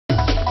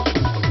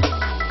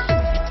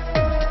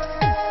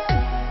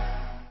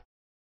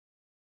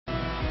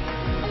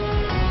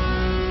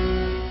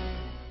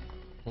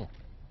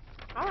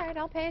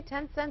pay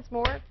 10 cents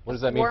more. What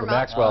does that mean for Warm up.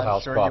 Maxwell I'm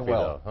House sure you coffee,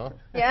 will. though? Huh?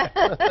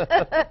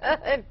 Yeah,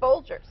 and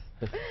Folgers.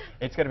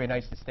 It's going to be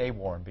nice to stay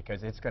warm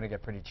because it's going to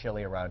get pretty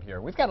chilly around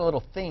here. We've got a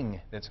little thing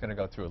that's going to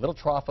go through, a little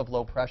trough of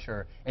low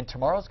pressure, and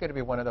tomorrow's going to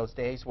be one of those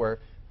days where it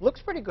looks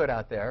pretty good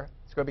out there.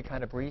 It's going to be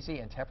kind of breezy,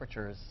 and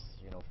temperatures,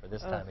 you know, for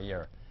this time of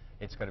year,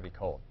 it's going to be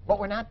cold. But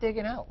we're not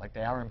digging out like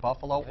they are in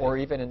Buffalo or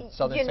even in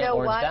southern St.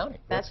 Lawrence County.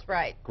 That's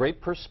right.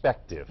 Great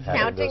perspective. having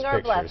Counting those our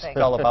pictures. blessings.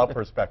 It's all about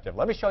perspective.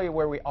 Let me show you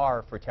where we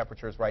are for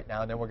temperatures right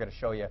now, and then we're going to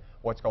show you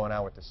what's going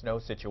on with the snow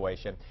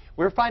situation.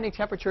 We're finding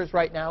temperatures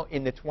right now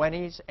in the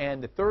 20s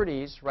and the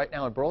 30s. Right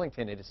now in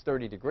Burlington, it is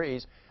 30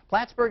 degrees.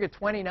 Plattsburgh at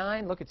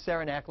 29. Look at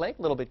Saranac Lake,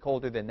 a little bit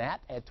colder than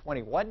that at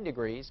 21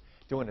 degrees.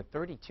 Doing a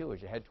 32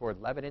 as you head toward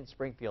Lebanon.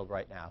 Springfield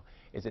right now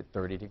is at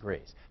 30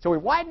 degrees. So we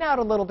widen out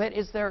a little bit.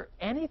 Is there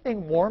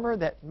anything warmer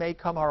that may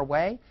come our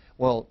way?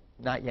 Well,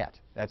 not yet,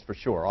 that's for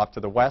sure. Off to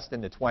the west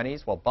in the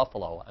 20s, well,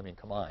 Buffalo, I mean,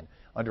 come on,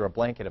 under a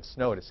blanket of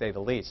snow to say the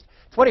least.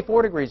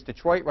 24 degrees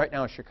Detroit. Right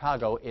now in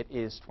Chicago, it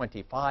is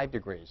 25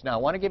 degrees. Now,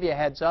 I want to give you a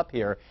heads up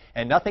here,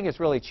 and nothing has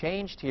really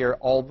changed here,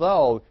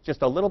 although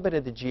just a little bit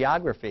of the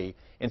geography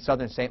in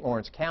southern St.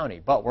 Lawrence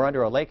County. But we're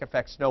under a lake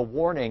effect snow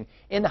warning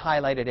in the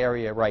highlighted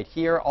area right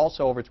here,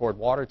 also over toward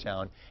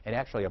Watertown, and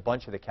actually a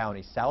bunch of the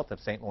counties south of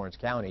St. Lawrence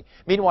County.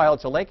 Meanwhile,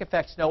 it's a lake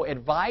effect snow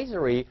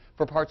advisory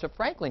for parts of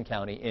Franklin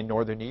County in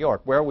northern New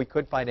York, where we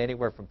could find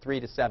anywhere from 3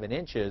 to 7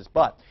 inches,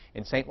 but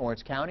in St.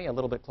 Lawrence County, a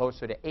little bit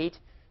closer to 8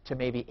 to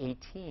maybe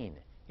 18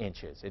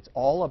 inches. It's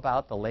all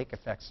about the lake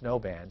effect snow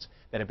bands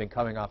that have been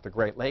coming off the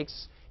Great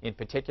Lakes. In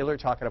particular,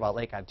 talking about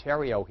Lake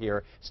Ontario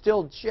here,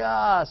 still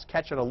just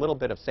catching a little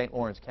bit of St.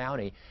 Lawrence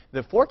County.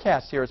 The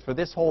forecast here is for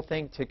this whole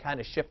thing to kind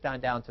of shift on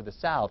down to the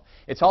south.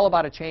 It's all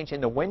about a change in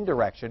the wind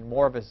direction,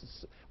 more of a,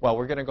 well,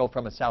 we're going to go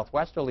from a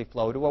southwesterly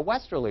flow to a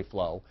westerly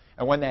flow,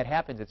 and when that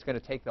happens, it's going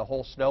to take the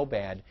whole snow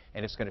band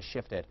and it's going to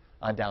shift it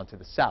on down to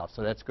the south.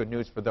 So that's good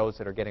news for those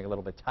that are getting a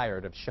little bit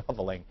tired of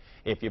shoveling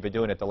if you've been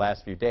doing it the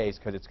last few days,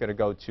 because it's going to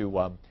go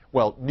to,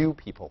 well, new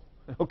people.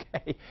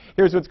 Okay,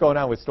 here's what's going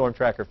on with Storm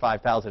Tracker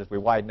 5000 as we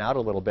widen out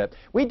a little bit.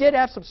 We did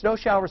have some snow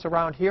showers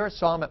around here.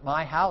 Saw them at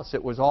my house.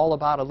 It was all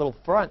about a little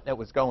front that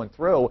was going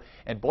through,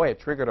 and boy,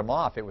 it triggered them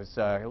off. It was,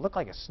 it looked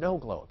like a snow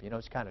globe. You know,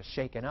 it's kind of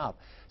shaken up.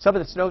 Some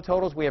of the snow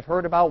totals we have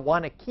heard about: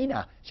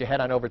 Wanakina, as you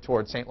head on over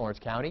towards St. Lawrence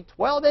County,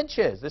 12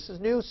 inches. This is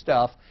new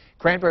stuff.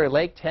 Cranberry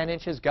Lake, 10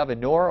 inches.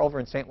 Gouverneur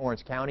over in St.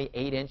 Lawrence County,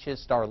 8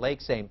 inches. Star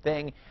Lake, same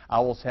thing.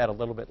 Owl's Head, a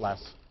little bit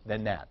less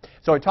than that.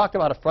 So I talked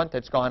about a front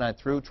that's gone on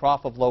through,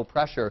 trough of low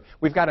pressure.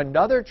 We've got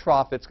another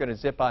trough that's going to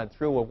zip on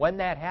through, and when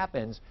that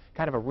happens,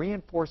 kind of a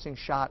reinforcing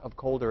shot of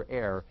colder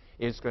air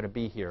is going to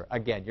be here.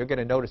 Again, you're going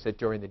to notice it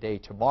during the day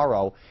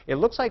tomorrow. It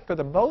looks like for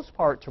the most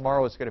part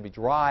tomorrow is going to be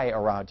dry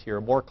around here.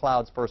 More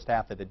clouds first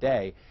half of the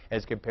day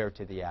as compared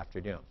to the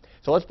afternoon.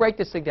 So let's break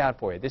this thing down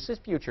for you. This is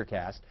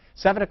Futurecast.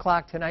 7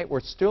 o'clock tonight,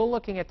 we're still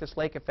looking at this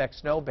lake effect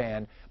snow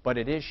band, but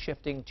it is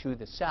shifting to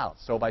the south.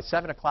 So by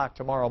 7 o'clock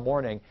tomorrow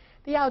morning,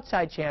 the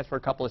outside chance for a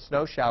couple of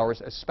snow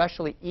showers,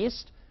 especially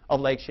east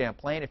of Lake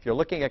Champlain. If you're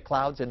looking at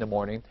clouds in the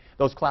morning,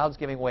 those clouds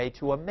giving way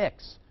to a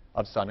mix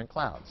of sun and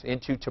clouds.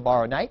 Into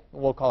tomorrow night,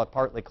 we'll call it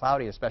partly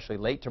cloudy, especially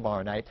late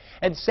tomorrow night.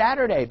 And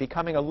Saturday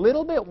becoming a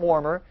little bit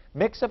warmer,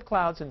 mix of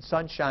clouds and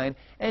sunshine,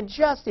 and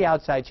just the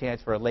outside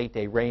chance for a late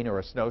day rain or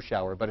a snow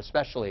shower, but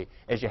especially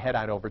as you head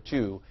on over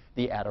to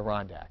the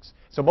Adirondacks.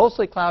 So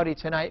mostly cloudy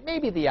tonight,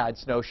 maybe the odd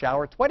snow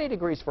shower. 20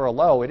 degrees for a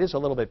low. It is a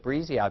little bit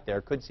breezy out there.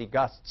 Could see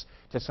gusts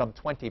to some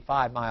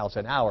 25 miles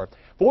an hour.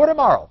 For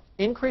tomorrow,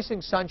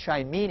 increasing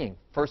sunshine, meaning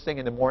first thing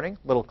in the morning,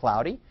 a little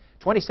cloudy.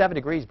 27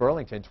 degrees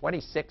Burlington,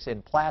 26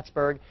 in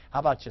Plattsburgh.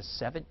 How about just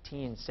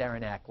 17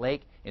 Saranac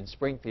Lake? In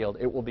Springfield,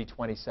 it will be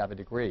 27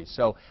 degrees.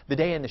 So the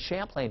day in the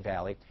Champlain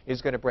Valley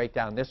is going to break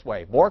down this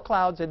way. More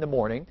clouds in the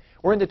morning.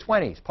 We're in the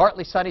 20s.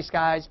 Partly sunny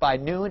skies by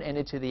noon and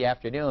into the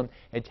afternoon,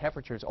 and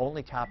temperatures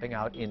only topping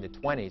out in the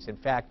 20s. In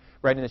fact,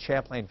 right in the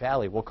Champlain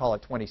Valley, we'll call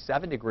it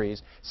 27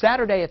 degrees.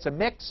 Saturday, it's a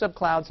mix of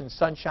clouds and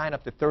sunshine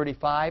up to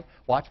 35.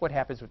 Watch what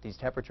happens with these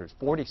temperatures.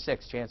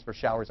 46 chance for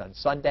showers on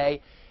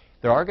Sunday.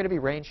 There are going to be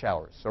rain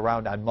showers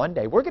around on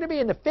Monday. We're going to be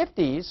in the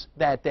 50s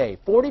that day.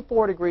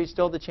 44 degrees,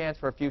 still the chance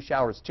for a few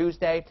showers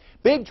Tuesday.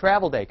 Big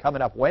travel day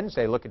coming up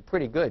Wednesday, looking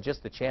pretty good.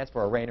 Just the chance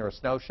for a rain or a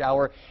snow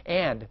shower.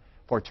 And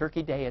for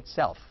Turkey Day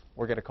itself,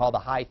 we're going to call the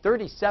high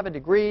 37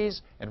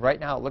 degrees. And right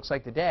now it looks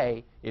like the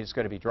day is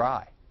going to be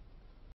dry.